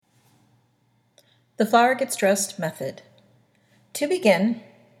The flower gets dressed method. To begin,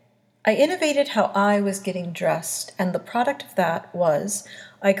 I innovated how I was getting dressed, and the product of that was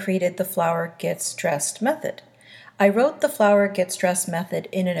I created the flower gets dressed method. I wrote the flower gets dressed method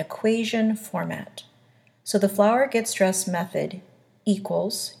in an equation format. So the flower gets dressed method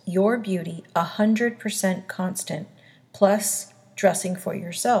equals your beauty 100% constant plus dressing for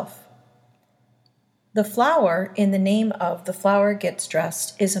yourself. The flower in the name of the flower gets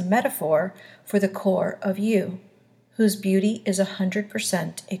dressed is a metaphor for the core of you, whose beauty is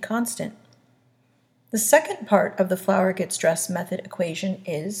 100% a constant. The second part of the flower gets dressed method equation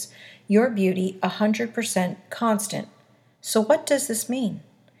is your beauty 100% constant. So what does this mean?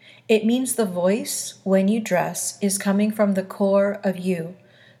 It means the voice when you dress is coming from the core of you,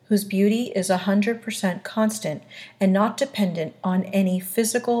 whose beauty is 100% constant and not dependent on any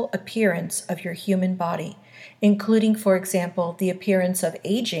physical appearance of your human body, including, for example, the appearance of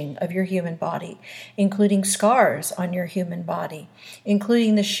aging of your human body, including scars on your human body,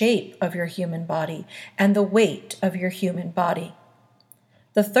 including the shape of your human body, and the weight of your human body.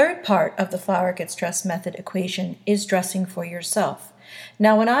 The third part of the flower gets dressed method equation is dressing for yourself.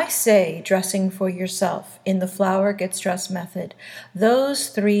 Now, when I say dressing for yourself in the flower gets dressed method, those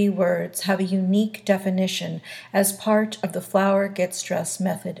three words have a unique definition as part of the flower gets dressed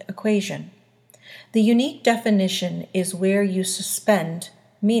method equation. The unique definition is where you suspend,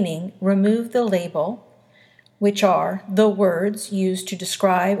 meaning remove the label, which are the words used to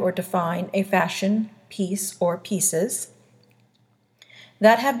describe or define a fashion piece or pieces,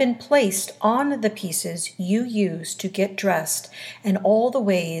 that have been placed on the pieces you use to get dressed, and all the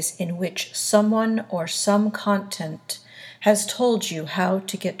ways in which someone or some content has told you how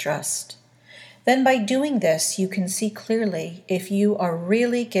to get dressed. Then by doing this, you can see clearly if you are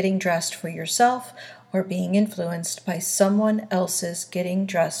really getting dressed for yourself or being influenced by someone else's getting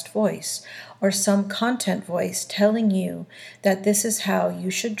dressed voice or some content voice telling you that this is how you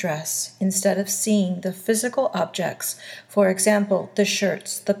should dress instead of seeing the physical objects, for example, the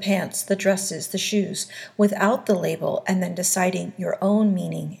shirts, the pants, the dresses, the shoes, without the label, and then deciding your own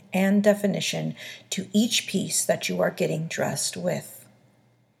meaning and definition to each piece that you are getting dressed with.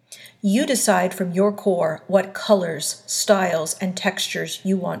 You decide from your core what colors, styles, and textures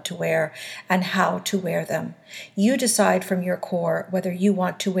you want to wear and how to wear them. You decide from your core whether you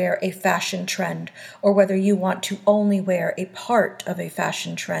want to wear a fashion trend or whether you want to only wear a part of a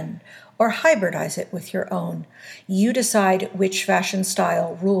fashion trend or hybridize it with your own. You decide which fashion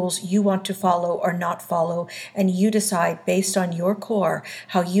style rules you want to follow or not follow, and you decide based on your core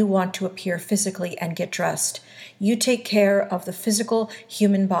how you want to appear physically and get dressed. You take care of the physical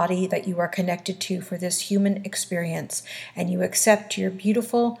human body that you are connected to for this human experience, and you accept your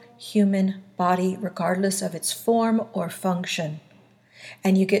beautiful human body regardless of its form or function.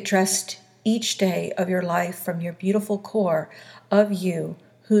 And you get dressed each day of your life from your beautiful core of you,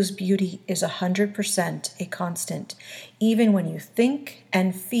 whose beauty is 100% a constant, even when you think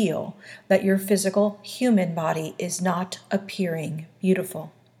and feel that your physical human body is not appearing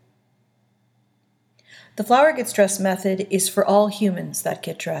beautiful. The flower gets dressed method is for all humans that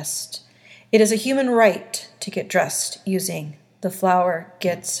get dressed. It is a human right to get dressed using the flower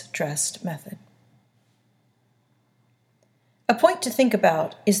gets dressed method. A point to think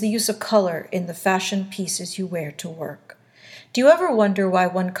about is the use of color in the fashion pieces you wear to work. Do you ever wonder why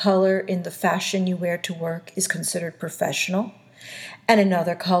one color in the fashion you wear to work is considered professional, and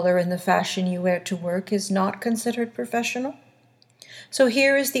another color in the fashion you wear to work is not considered professional? So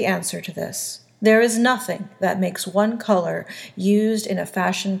here is the answer to this. There is nothing that makes one color used in a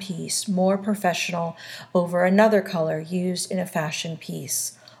fashion piece more professional over another color used in a fashion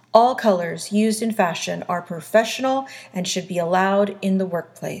piece. All colors used in fashion are professional and should be allowed in the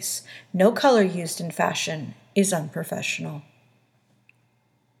workplace. No color used in fashion is unprofessional.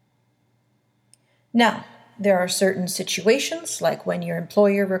 Now, there are certain situations, like when your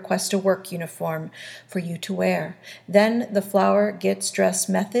employer requests a work uniform for you to wear. Then the flower gets dressed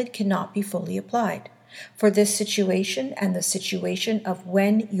method cannot be fully applied. For this situation and the situation of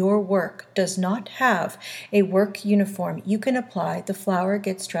when your work does not have a work uniform, you can apply the flower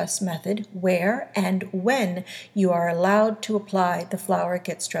gets dressed method where and when you are allowed to apply the flower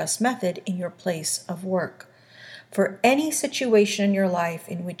gets dressed method in your place of work. For any situation in your life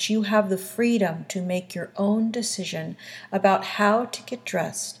in which you have the freedom to make your own decision about how to get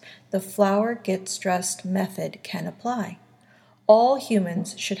dressed, the flower gets dressed method can apply. All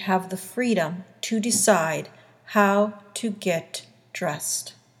humans should have the freedom to decide how to get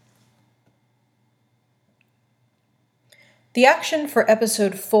dressed. The action for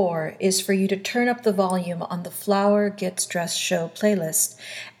episode 4 is for you to turn up the volume on the Flower Gets Dressed show playlist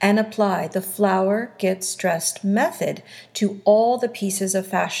and apply the Flower Gets Dressed method to all the pieces of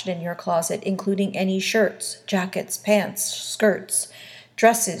fashion in your closet, including any shirts, jackets, pants, skirts,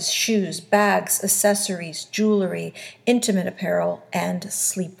 dresses, shoes, bags, accessories, jewelry, intimate apparel, and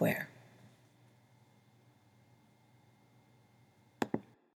sleepwear.